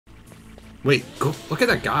Wait, go look at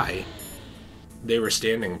that guy. They were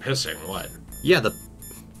standing pissing. What? Yeah,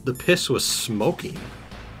 the piss was smoking.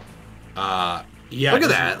 Yeah. Look at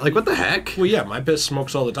that. Like, what the heck? Well, yeah, my piss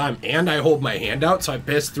smokes all the time, and I hold my hand out, so I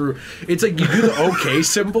piss through. It's like you do the OK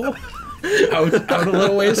symbol out a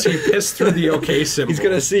little ways, so you piss through the OK symbol. He's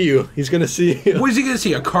gonna see you. He's gonna see you. What is he gonna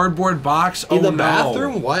see? A cardboard box? In the no.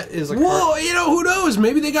 bathroom? What is a Whoa, you know, who knows?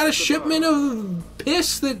 Maybe they got a shipment of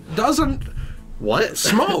piss that doesn't what?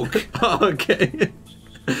 smoke. Oh, okay.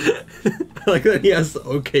 Like that he has the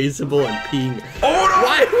OK symbol and peeing. Oh, no!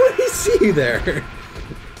 Why would he see you there?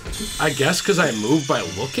 I guess because I moved by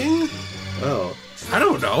looking? Oh. I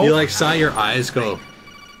don't know. You like saw your eyes go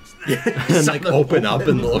and like open up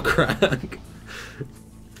in the little crack.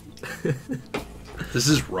 This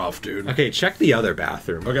is rough, dude. Okay, check the other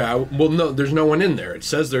bathroom. Okay, well, no, there's no one in there. It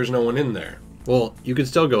says there's no one in there. Well, you can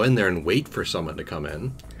still go in there and wait for someone to come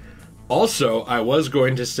in. Also, I was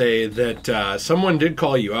going to say that someone did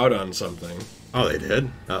call you out on something. Oh, they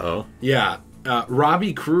did? Uh-oh. Yeah.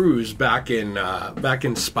 Robbie Cruz back in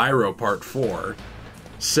Spyro Part 4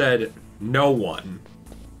 said, no one.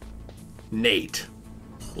 Nate.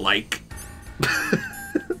 Like.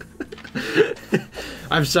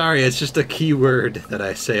 I'm sorry, it's just a keyword that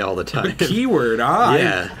I say all the time. Keyword,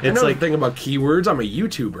 Yeah, I it's know like the thing about keywords. I'm a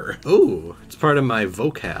YouTuber. ooh, it's part of my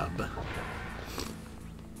vocab.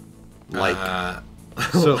 Like,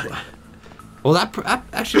 so. Well,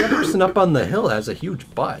 actually, that person up on the hill has a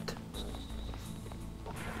huge butt.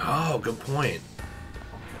 Oh, good point.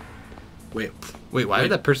 Wait, Why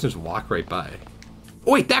did that person just walk right by?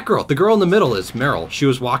 Oh, wait, that girl. The girl in the middle is Meryl. She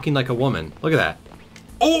was walking like a woman. Look at that.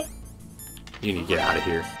 Oh! You need to get out of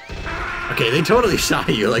here. Okay, they totally saw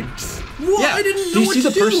you. Like, What? yeah. I didn't know Do you what see to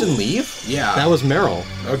the do. person leave? Yeah. That was Meryl.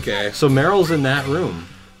 Okay. So Meryl's in that room.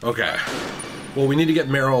 Okay. Well, we need to get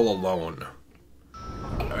Meryl alone.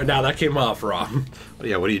 Now that came off wrong.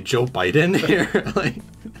 Yeah, what are you, Joe Biden here? Like,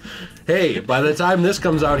 Hey, by the time this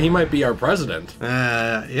comes out, he might be our president.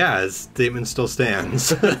 yeah, his statement still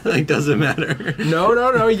stands. Like, doesn't matter.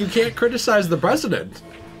 No, you can't criticize the president.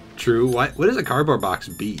 True. What does a cardboard box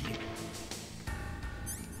be?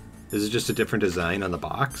 Is it just a different design on the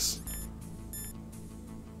box?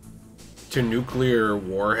 To nuclear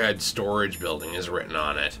warhead storage building is written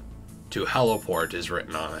on it. To heliport is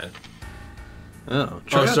written on it. Oh,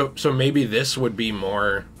 So maybe this would be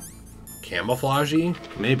more camouflagey?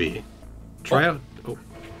 maybe. Try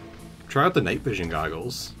out the night vision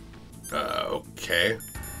goggles. Okay.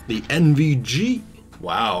 The NVG.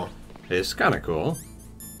 Wow. It's kind of cool.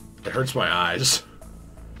 It hurts my eyes.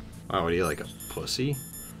 Oh, what are you, like a pussy?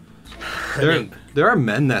 mean- There are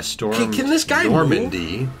men that stormed Can this guy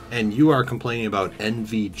Normandy, and you are complaining about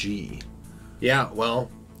NVG. Yeah, well,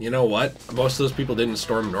 you know what? Most of those people didn't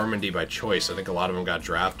storm Normandy by choice. I think a lot of them got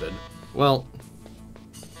drafted. Well,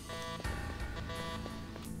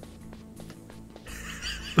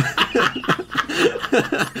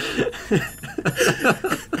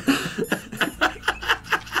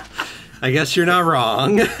 I guess you're not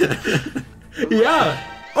wrong. Yeah.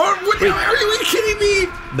 Oh, what, are you kidding me?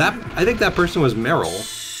 I think that person was Meryl.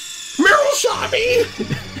 Meryl shot me!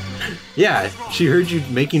 Yeah, she heard you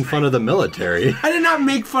making fun of the military. I did not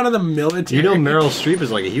make fun of the military. You know Meryl Streep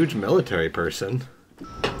is like a huge military person.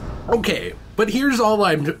 Okay, but here's all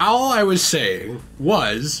I was saying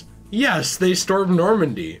was, yes, they stormed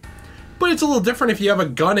Normandy. But it's a little different if you have a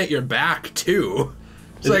gun at your back, too.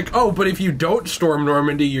 It's like, oh, but if you don't storm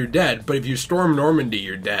Normandy, you're dead. But if you storm Normandy,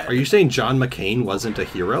 you're dead. Are you saying John McCain wasn't a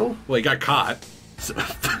hero? Well, he got caught.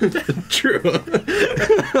 True.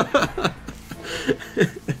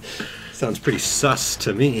 Sounds pretty sus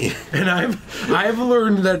to me. And I've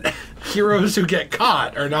learned that heroes who get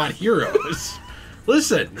caught are not heroes.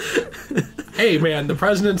 Listen. Hey, man, the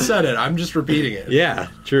president said it. I'm just repeating it. Yeah,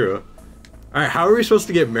 true. All right, how are we supposed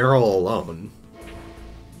to get Meryl alone?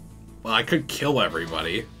 Well, I could kill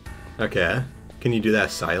everybody. Okay. Can you do that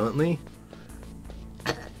silently?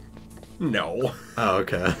 No. Oh,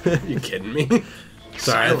 okay. You kidding me?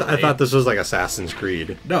 Sorry, I thought this was like Assassin's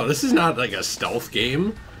Creed. No, this is not like a stealth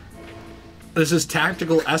game. This is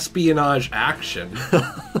tactical espionage action.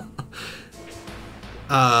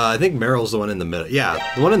 I think Meryl's the one in the middle.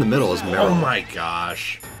 Yeah, the one in the middle is Meryl. Oh my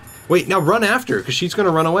gosh. Wait, now run after her, because she's going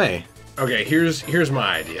to run away. Okay, here's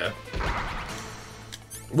my idea.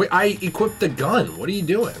 Wait, I equipped the gun. What are you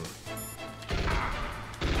doing?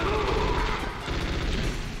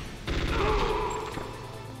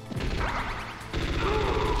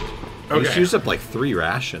 Okay. Just used up like 3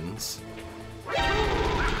 rations.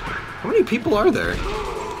 How many people are there?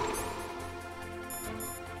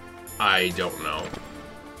 I don't know.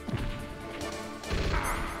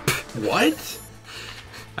 What?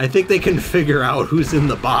 I think they can figure out who's in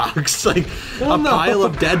the box. Like, Well, a no. pile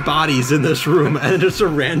of dead bodies in this room, and it's a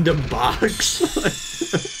random box.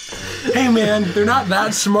 Hey, man, they're not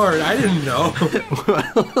that smart. I didn't know.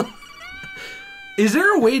 Is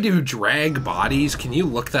there a way to drag bodies? Can you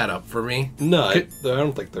look that up for me? No, I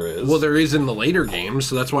don't think there is. Well, there is in the later games,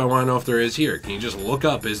 so that's why I want to know if there is here. Can you just look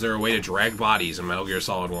up, is there a way to drag bodies in Metal Gear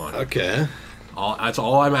Solid 1? Okay. That's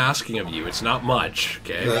all I'm asking of you. It's not much,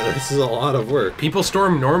 okay? This is a lot of work. People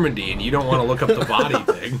storm Normandy, and you don't want to look up the body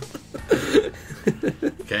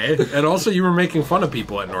thing. Okay? And also, you were making fun of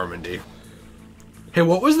people at Normandy. Hey,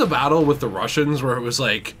 what was the battle with the Russians where it was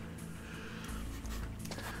like,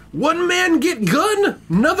 one man get gun,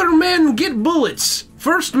 another man get bullets.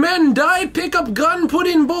 First man die, pick up gun, put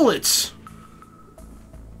in bullets.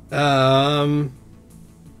 You know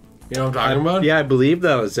what I'm talking about? Yeah, I believe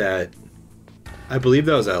that was at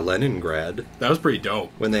Leningrad That was pretty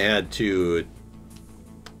dope. when they had to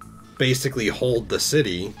basically hold the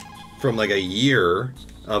city from like a year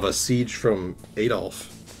of a siege from Adolf.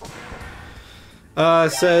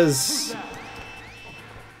 Says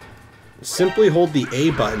simply hold the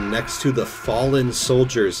A button next to the fallen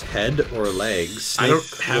soldier's head or legs. Snake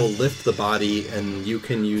will lift the body, and you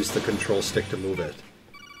can use the control stick to move it.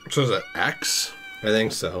 So is it X? I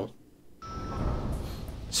think so.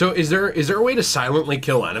 So is there a way to silently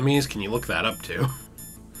kill enemies? Can you look that up too?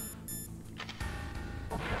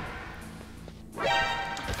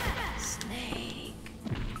 Snake.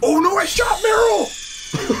 Oh no, I shot Meryl!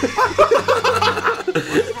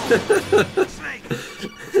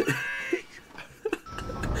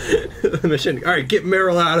 Mission. All right, get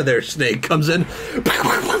Meryl out of there. Snake comes in.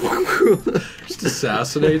 Just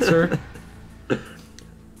assassinates her.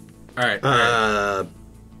 All right.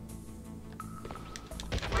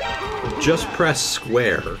 Just press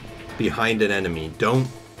square behind an enemy. Don't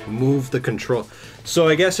move the control. So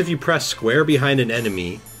I guess if you press square behind an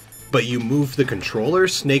enemy, but you move the controller,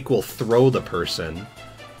 Snake will throw the person.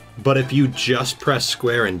 But if you just press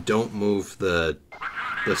square and don't move the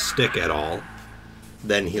stick at all,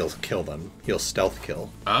 then he'll kill them. He'll stealth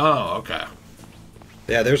kill. Oh, okay.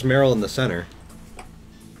 Yeah, there's Meryl in the center.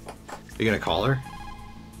 You gonna call her?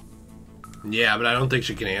 Yeah, but I don't think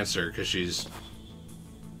she can answer because she's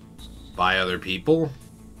by other people.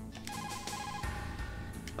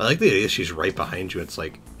 I like the idea she's right behind you. It's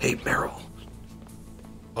like, hey, Meryl.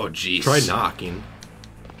 Oh, jeez. Try knocking.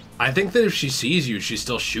 I think that if she sees you, she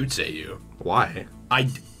still shoots at you. Why?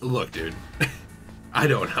 Look, dude. I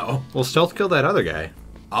don't know. Well, stealth kill that other guy.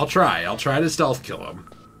 I'll try to stealth kill him.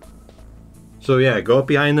 So yeah, go up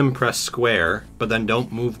behind them, press square, but then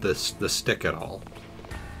don't move the stick at all.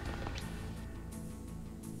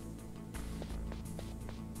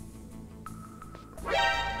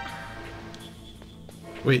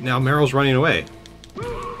 Wait, now Meryl's running away.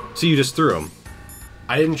 So you just threw him.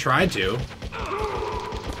 I didn't try to.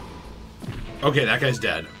 Okay, that guy's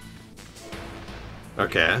dead.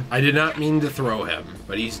 Okay. I did not mean to throw him,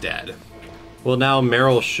 but he's dead. Well, now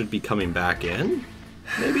Meryl should be coming back in?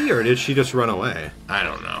 Maybe? Or did she just run away? I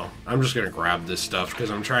don't know. I'm just gonna grab this stuff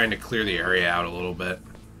because I'm trying to clear the area out a little bit.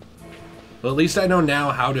 But at least I know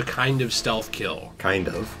now how to kind of stealth kill. Kind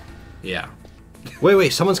of. Yeah.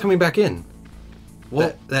 Wait, someone's coming back in.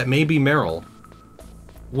 Well, That may be Meryl.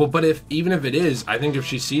 well, but even if it is, I think if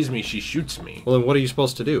she sees me, she shoots me. Well, then what are you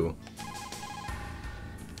supposed to do?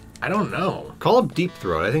 I don't know. Call up Deep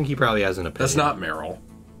Throat. I think he probably has an opinion. That's not Meryl.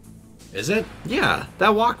 Is it? Yeah,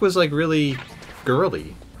 that walk was like really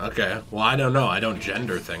girly. Okay. Well, I don't know. I don't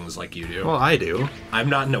gender things like you do. Well, I do. I'm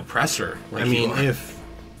not an oppressor. Like I mean, you are.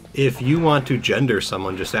 if you want to gender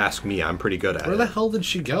someone, just ask me. I'm pretty good at Where it. the hell did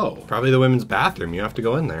she go? Probably the women's bathroom. You have to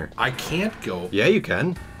go in there. I can't go. Yeah, you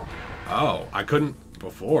can. Oh, I couldn't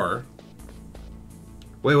before.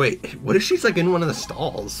 Wait. What if she's like in one of the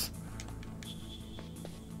stalls?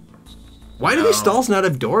 Why do these stalls not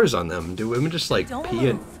have doors on them? Do women just like Don't pee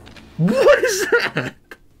in? move. What is that?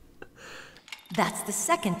 That's the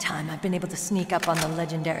second time I've been able to sneak up on the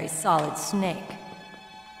legendary Solid Snake.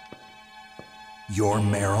 You're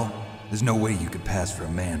Meryl? There's no way you could pass for a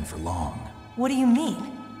man for long. What do you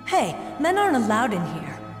mean? Hey, men aren't allowed in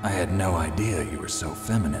here. I had no idea you were so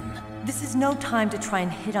feminine. This is no time to try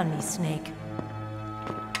and hit on me, Snake.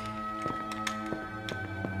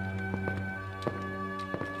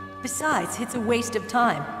 Besides, it's a waste of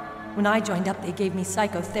time. When I joined up, they gave me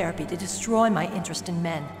psychotherapy to destroy my interest in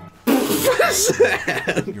men. You're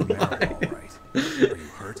Meryl, all right. Are you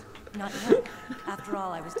hurt? Not yet. After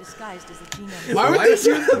all, I was disguised as a genome.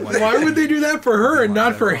 Why would they do that for her and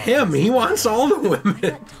not for him? He wants all the I women.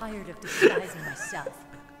 got tired of disguising myself.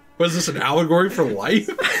 Was this an allegory for life?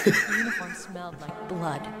 The uniform smelled like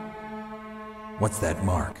blood. What's that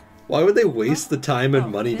mark? Why would they waste the time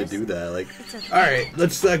and money to do that? Like, all right,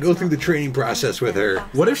 let's go through the training process with her.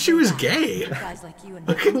 What if she was gay? Guys like you and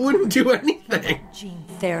Like, it wouldn't do anything. gene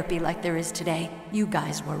therapy like there is today. You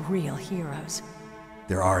guys were real heroes.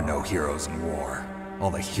 There are no heroes in war.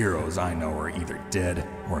 All the heroes I know are either dead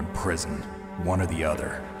or in prison. One or the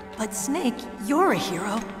other. But Snake, you're a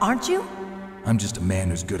hero, aren't you? I'm just a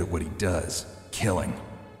man who's good at what he does. Killing.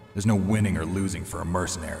 There's no winning or losing for a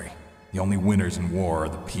mercenary. The only winners in war are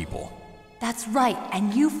the people. That's right,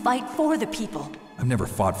 and you fight for the people. I've never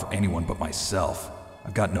fought for anyone but myself.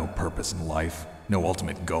 I've got no purpose in life, no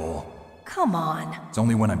ultimate goal. Come on. It's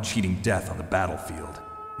only when I'm cheating death on the battlefield.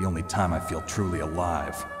 The only time I feel truly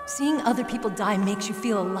alive. Seeing other people die makes you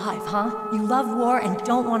feel alive, huh? You love war and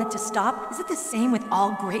don't want it to stop? Is it the same with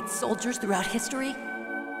all great soldiers throughout history?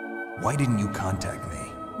 Why didn't you contact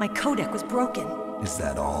me? My codec was broken. Is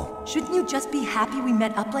that all? Shouldn't you just be happy we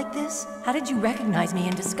met up like this? How did you recognize me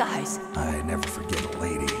in disguise? I never forget a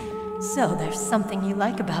lady. So there's something you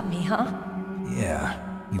like about me, huh? Yeah,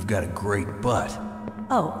 you've got a great butt.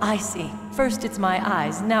 Oh, I see. First it's my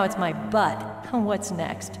eyes, now it's my butt. What's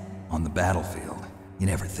next? On the battlefield, you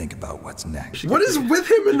never think about what's next. What is with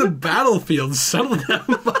him in the battlefield? Settle down,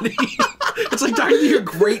 buddy. It's like talking to your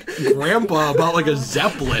great grandpa about like a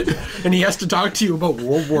Zeppelin, and he has to talk to you about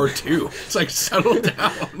World War II. It's like, settle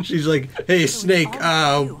down. She's like, hey, Snake,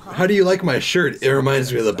 how do you like my shirt? It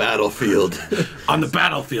reminds me of the battlefield. On the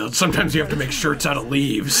battlefield, sometimes you have to make shirts out of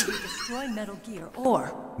leaves. Destroy Metal Gear,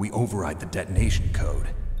 or... We override the detonation code.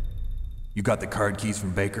 You got the card keys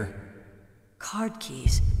from Baker? card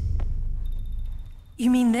keys. You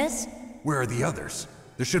mean this? Where are the others?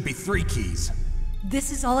 There should be 3 keys.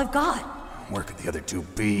 This is all I've got. Where could the other 2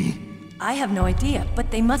 be? I have no idea,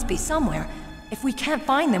 but they must be somewhere. If we can't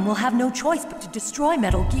find them, we'll have no choice but to destroy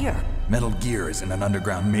Metal Gear. Metal Gear is in an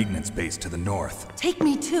underground maintenance base to the north. Take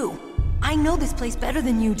me too. I know this place better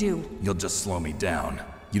than you do. You'll just slow me down.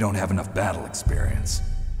 You don't have enough battle experience.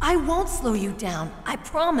 I won't slow you down, I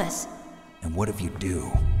promise. And what if you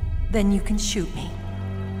do? Then you can shoot me.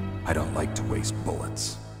 I don't like to waste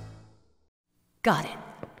bullets. Got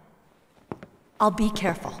it. I'll be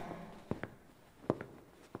careful.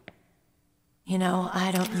 You know,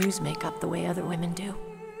 I don't use makeup the way other women do.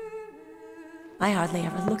 I hardly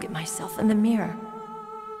ever look at myself in the mirror.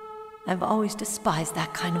 I've always despised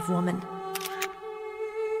that kind of woman.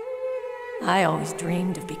 I always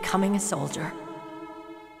dreamed of becoming a soldier.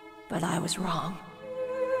 But I was wrong.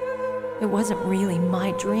 It wasn't really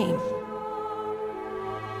my dream.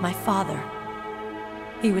 My father,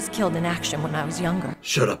 he was killed in action when I was younger.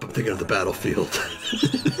 Shut up, I'm thinking of the battlefield.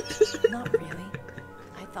 Not really.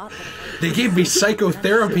 I thought that if They gave me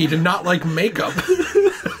psychotherapy to not like makeup.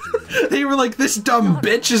 They were like, this dumb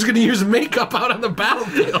bitch is gonna use makeup out on the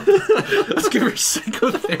battlefield. Let's give her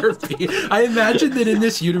psychotherapy. I imagine that in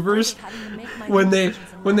this universe, when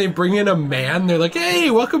they bring in a man, they're like,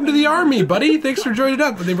 hey, welcome to the army, buddy. Thanks for joining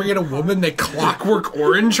up. When they bring in a woman, they clockwork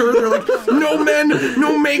orange her. They're like, no men,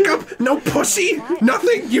 no makeup, no pussy,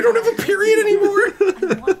 nothing. You don't have a period anymore.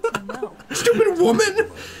 I want to know. Stupid woman.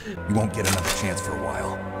 You won't get another chance for a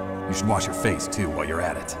while. You should wash your face, too, while you're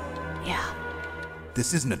at it. Yeah.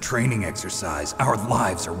 This isn't a training exercise. Our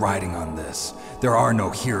lives are riding on this. There are no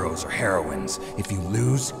heroes or heroines. If you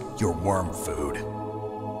lose, you're worm food.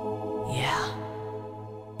 Yeah.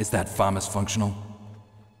 Is that FAMAS functional?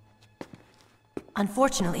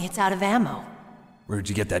 Unfortunately, it's out of ammo. Where'd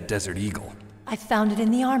you get that Desert Eagle? I found it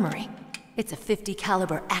in the armory. It's a .50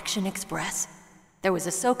 caliber Action Express. There was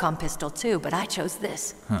a SOCOM pistol too, but I chose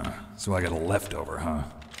this. Huh, so I got a leftover, huh?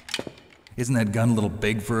 Isn't that gun a little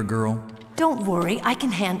big for a girl? Don't worry, I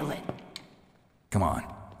can handle it. Come on,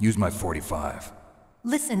 use my .45.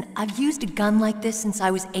 Listen, I've used a gun like this since I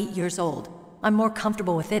was 8 years old. I'm more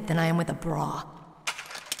comfortable with it than I am with a bra.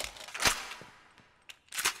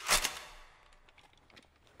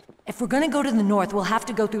 If we're gonna go to the north, we'll have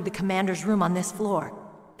to go through the commander's room on this floor.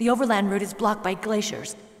 The overland route is blocked by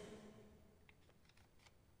glaciers.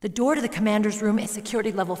 The door to the commander's room is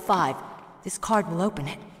security level 5. This card will open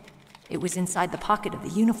it. It was inside the pocket of the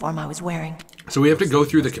uniform I was wearing. So we have to go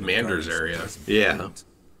through the commander's area. Yeah.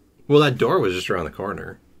 Well, that door was just around the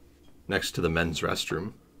corner. Next to the men's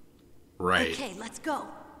restroom. Right. Okay, let's go.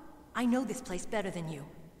 I know this place better than you.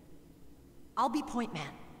 I'll be point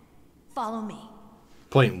man. Follow me.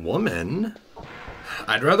 Point woman?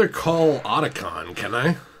 I'd rather call Otacon, can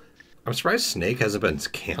I? I'm surprised Snake hasn't been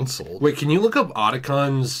canceled. Wait, can you look up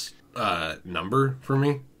Otacon's number for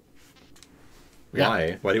me? Yeah.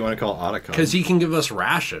 Why? Why do you want to call it Otacon? Because he can give us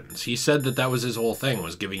rations. He said that was his whole thing,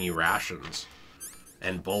 was giving you rations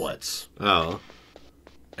and bullets. Oh.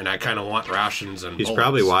 And I kind of want rations and He's bullets.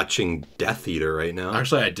 probably watching Death Eater right now.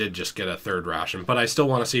 Actually, I did just get a third ration, but I still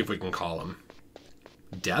want to see if we can call him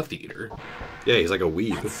Death Eater. Yeah, he's like a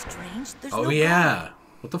weeb. That's strange. There's Oh, no yeah.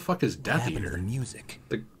 What the fuck is What Death happened to Eater? the music?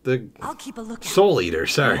 The I'll keep a lookout. Soul Eater,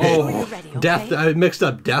 sorry. Oh. When you're ready, okay? Death. I mixed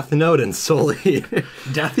up Death Note and Soul Eater.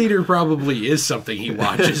 Death Eater probably is something he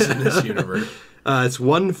watches in this universe. It's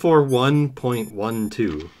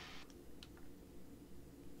 141.12.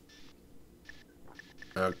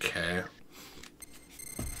 Okay.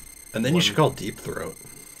 And then you should call Deep Throat.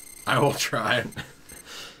 I will try.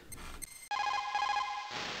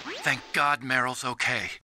 Thank God Meryl's okay.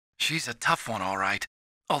 She's a tough one, all right.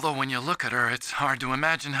 Although when you look at her, it's hard to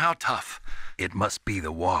imagine how tough. It must be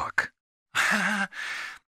the walk.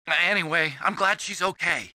 Anyway, I'm glad she's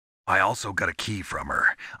okay. I also got a key from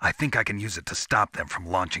her. I think I can use it to stop them from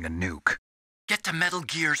launching a nuke. Get to Metal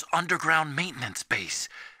Gear's underground maintenance base.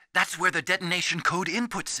 That's where the detonation code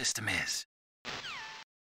input system is.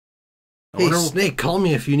 Hey, Snake, call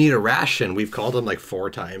me if you need a ration. We've called him like 4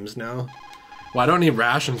 times now. Well, I don't need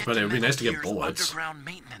rations, but it would be Metal nice to get Gear's bullets. Underground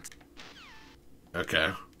maintenance.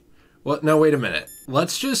 Okay. Well, no, wait a minute.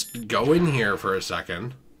 Let's just go in here for a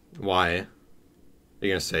second. Why? Are you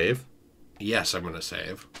going to save? Yes, I'm going to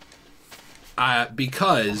save.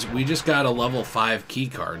 Because we just got a level 5 key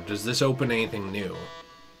card. Does this open anything new?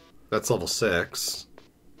 That's level 6.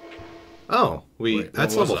 Oh, Wait,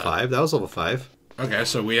 that's what was level that? 5. That was level 5. Okay,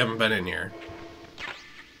 so we haven't been in here.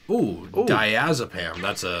 Ooh, diazepam.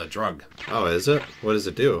 That's a drug. Oh, is it? What does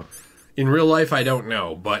it do? In real life, I don't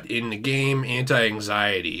know, but in the game,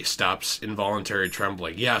 anti-anxiety stops involuntary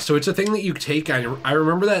trembling. Yeah, so it's a thing that you take. I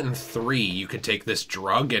remember that in 3, you could take this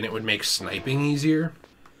drug and it would make sniping easier.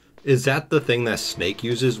 Is that the thing that Snake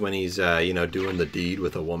uses when he's, doing the deed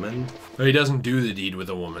with a woman? But he doesn't do the deed with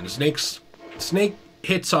a woman. Snake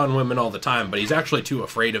hits on women all the time, but he's actually too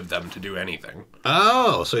afraid of them to do anything.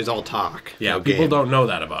 Oh, so he's all talk. Yeah, No people game. don't know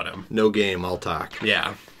that about him. No game, all talk.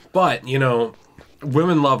 Yeah, but,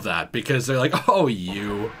 women love that because they're like, oh,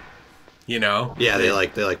 you know? Yeah, they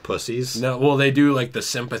like pussies. No, well, they do like the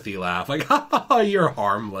sympathy laugh, like, ha ha ha, you're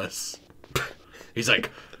harmless. He's like,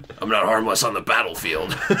 I'm not harmless on the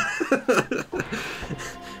battlefield.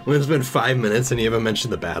 When it's been 5 minutes and you haven't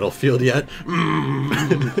mentioned the battlefield yet.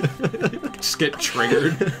 Just get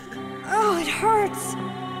triggered. Oh, it hurts.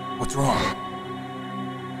 What's wrong?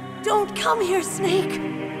 Don't come here, Snake.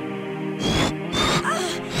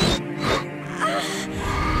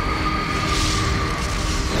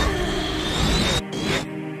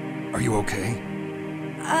 Are you okay?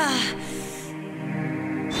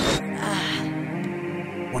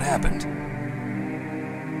 What happened?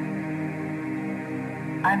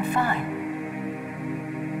 I'm fine.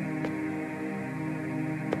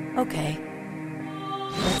 Okay.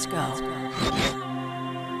 Let's go.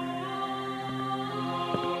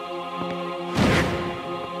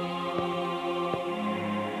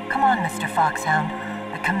 Come on, Mr. Foxhound.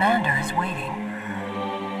 The commander is waiting.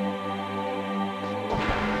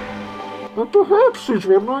 But perhaps he's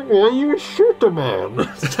wondering why you shoot the man.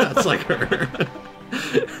 That's like her.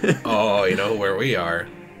 Oh, you know where we are.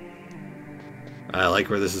 I like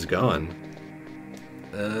where this is going.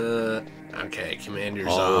 Okay, commander's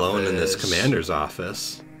office. All alone in this commander's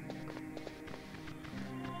office.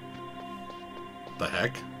 The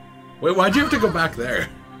heck? Wait, why'd you have to go back there?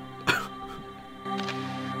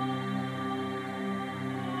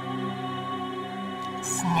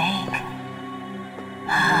 Snake,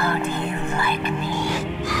 how do you like me?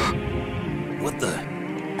 What the?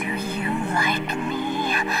 Do you like me?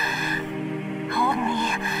 Hold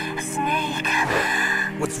me, Snake.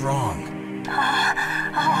 What's wrong? Oh,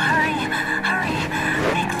 hurry, hurry.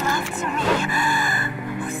 Make love to me.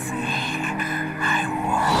 Oh, Snake, I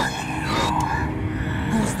want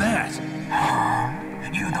Who's that?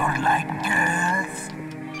 you. You don't like girls?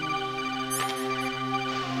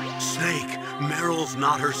 Snake, Meryl's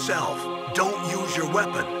not herself. Don't use your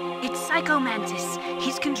weapon. It's Psycho Mantis.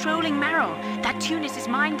 He's controlling Meryl. That tune is his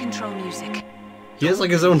mind control music. He has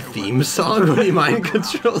like his own theme song when he mind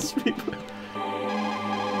controls people.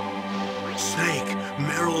 Snake,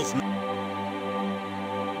 Meryl's...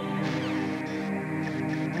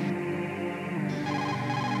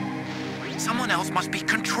 Someone else must be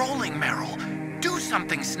controlling Meryl. Do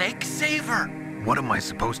something, Snake. Save her. What am I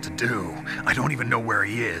supposed to do? I don't even know where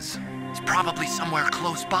he is. He's probably somewhere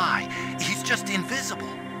close by. He's just invisible.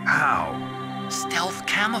 How? Stealth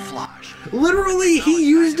camouflage. Literally, he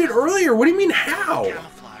used it earlier. What do you mean, how?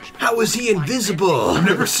 Camouflage. How is he invisible? I've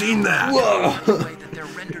never seen that. Whoa! The way that they're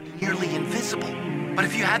rendered nearly invisible. But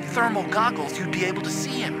if you had thermal goggles, you'd be able to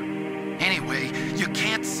see him. Anyway, you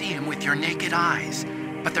can't see him with your naked eyes.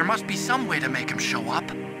 But there must be some way to make him show up.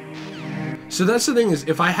 So that's the thing is,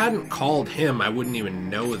 if I hadn't called him, I wouldn't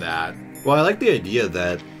even know that. Well, I like the idea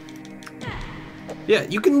that... Yeah,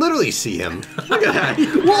 you can literally see him. Look at that.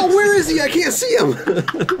 Whoa, where is he? I can't see him.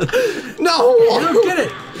 No! You don't get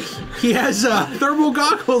it. He has thermal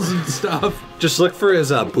goggles and stuff. Just look for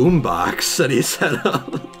his boombox that he set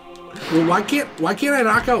up. Well, why can't I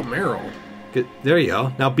knock out Meryl? Good. There you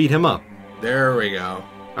go. Now beat him up. There we go.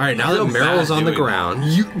 All right, now that Meryl's on the ground.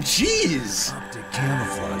 Jeez. Optic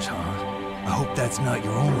camouflage, huh? I hope that's not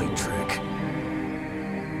your only trick.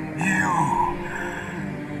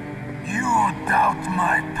 You doubt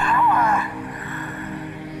my power?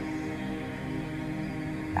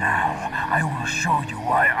 Now, I will show you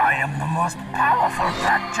why I am the most powerful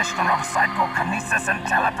practitioner of psychokinesis and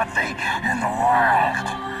telepathy in the world.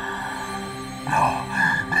 No,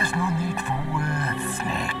 there's no need for words,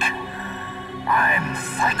 Snake. I'm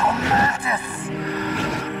Psychomantis.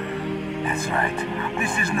 That's right.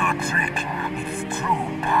 This is no trick. It's true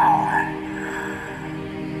power.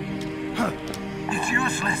 It's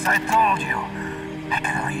useless, I told you. I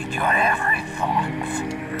can read your every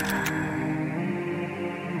thought.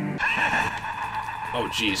 Oh,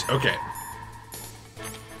 jeez. Okay.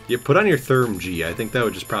 You put on your Therm G. I think that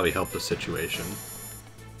would just probably help the situation.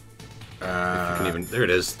 If you can even... There it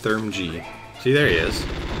is. Therm G. See, there he is.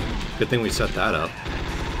 Good thing we set that up.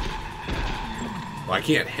 Well, I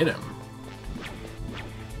can't hit him.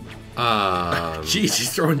 Jeez,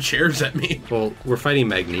 he's throwing chairs at me. Well, we're fighting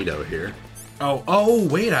Magneto here. Oh,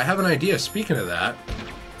 wait, I have an idea. Speaking of that.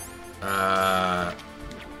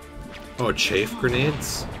 Oh, chafe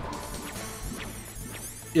grenades?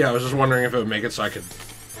 Yeah, I was just wondering if it would make it so I could...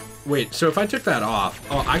 Wait, so if I took that off...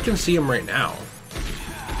 Oh, I can see him right now.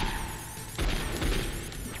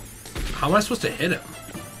 How am I supposed to hit him?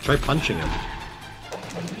 Try punching him.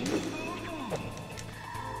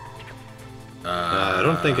 I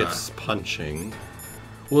don't think it's punching.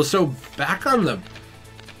 Well, so back on the...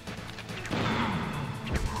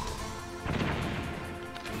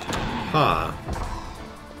 Huh.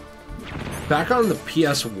 Back on the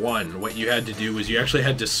PS1, what you had to do was you actually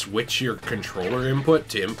had to switch your controller input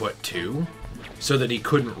to input 2 so that he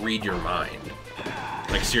couldn't read your mind.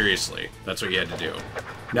 Like, seriously, that's what you had to do.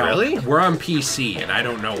 Now, Really? We're on PC, and I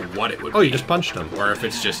don't know what it would be. Oh, you just punched him. Or if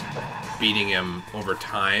it's just beating him over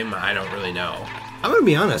time, I don't really know. I'm gonna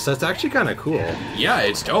be honest, that's actually kind of cool. Yeah,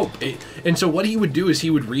 it's dope. And so what he would do is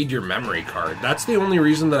he would read your memory card. That's the only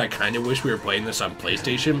reason that I kind of wish we were playing this on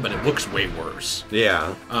PlayStation, but it looks way worse.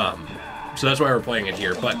 Yeah. So that's why we're playing it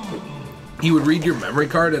here. But he would read your memory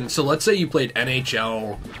card, and so let's say you played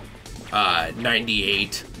NHL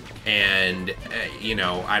 98 and, you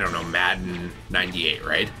know, I don't know, Madden 98,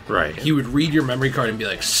 right? Right. He would read your memory card and be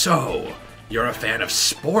like, so, you're a fan of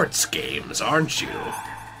sports games, aren't you?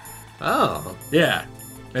 Oh. Yeah.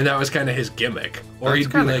 And that was kind of his gimmick. Or That's he'd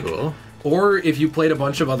be kinda like, cool. Or if you played a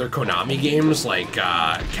bunch of other Konami games, like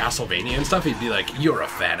Castlevania and stuff, he'd be like, you're a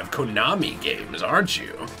fan of Konami games, aren't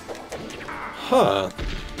you? Huh.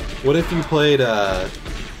 What if you played,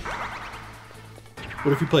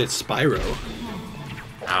 Spyro?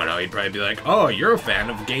 I don't know, he'd probably be like, oh, you're a fan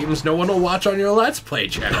of games no one will watch on your Let's Play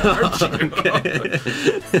channel, aren't you?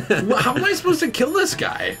 Well, how am I supposed to kill this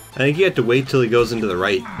guy? I think you have to wait till he goes into the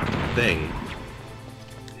right thing.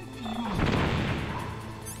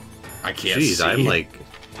 I can't see. Jeez, I'm like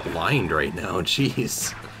blind right now.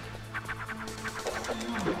 Jeez.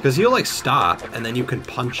 Because he'll like stop and then you can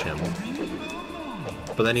punch him.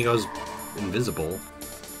 But then he goes invisible.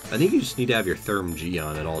 I think you just need to have your Therm G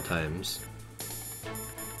on at all times.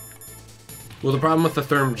 Well, the problem with the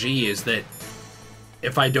Therm G is that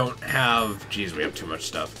if I don't have... Geez, we have too much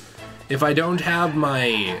stuff. If I don't have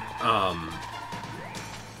my...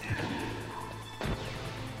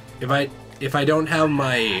 If I don't have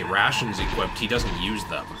my rations equipped, he doesn't use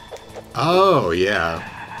them. Oh, yeah.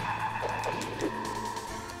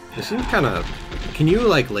 This seems kind of... Can you,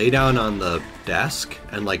 like, lay down on the desk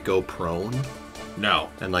and, like, go prone? No.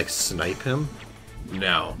 And, like, snipe him?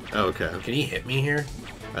 No. Oh, okay. Can he hit me here?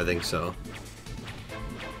 I think so.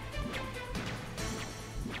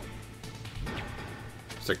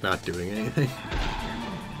 It's like not doing anything.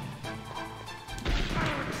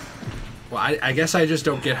 Well, I guess I just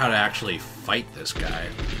don't get how to actually fight this guy.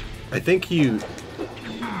 I think you...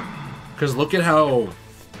 Because look at how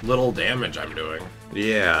little damage I'm doing.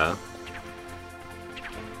 Yeah.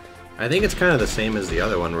 I think it's kind of the same as the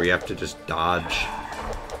other one, where you have to just dodge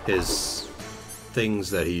his things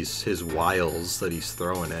that his wiles that he's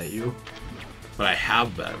throwing at you. But I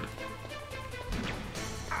have been.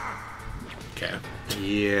 Okay.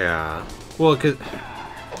 Yeah. Well, cause...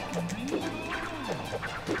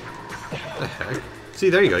 the heck? See,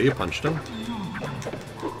 there you go. You punched him.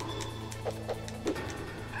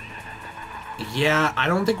 Yeah, I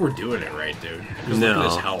don't think we're doing it right, dude. Just look at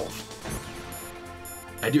his health.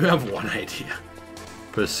 I do have one idea.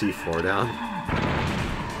 Put a C4 down.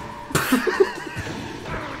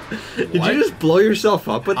 Did you just blow yourself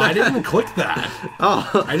up with that? I didn't click that.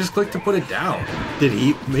 Oh. I just clicked to put it down. Did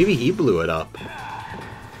he? Maybe he blew it up.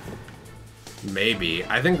 Maybe.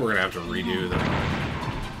 I think we're gonna have to redo them.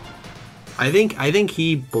 I think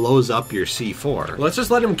he blows up your C4. Let's just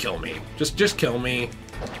let him kill me. Just kill me.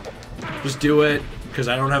 Just do it, because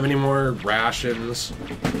I don't have any more rations.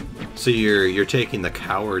 So you're taking the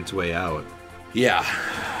coward's way out. Yeah.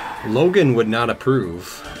 Logan would not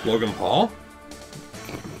approve. Logan Paul?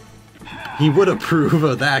 He would approve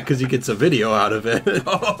of that because he gets a video out of it.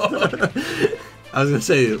 I was gonna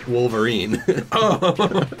say Wolverine.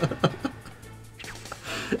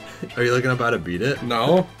 Are you looking up how to beat it?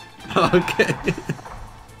 No. Okay.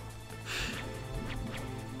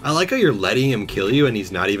 I like how you're letting him kill you and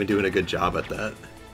he's not even doing a good job at that.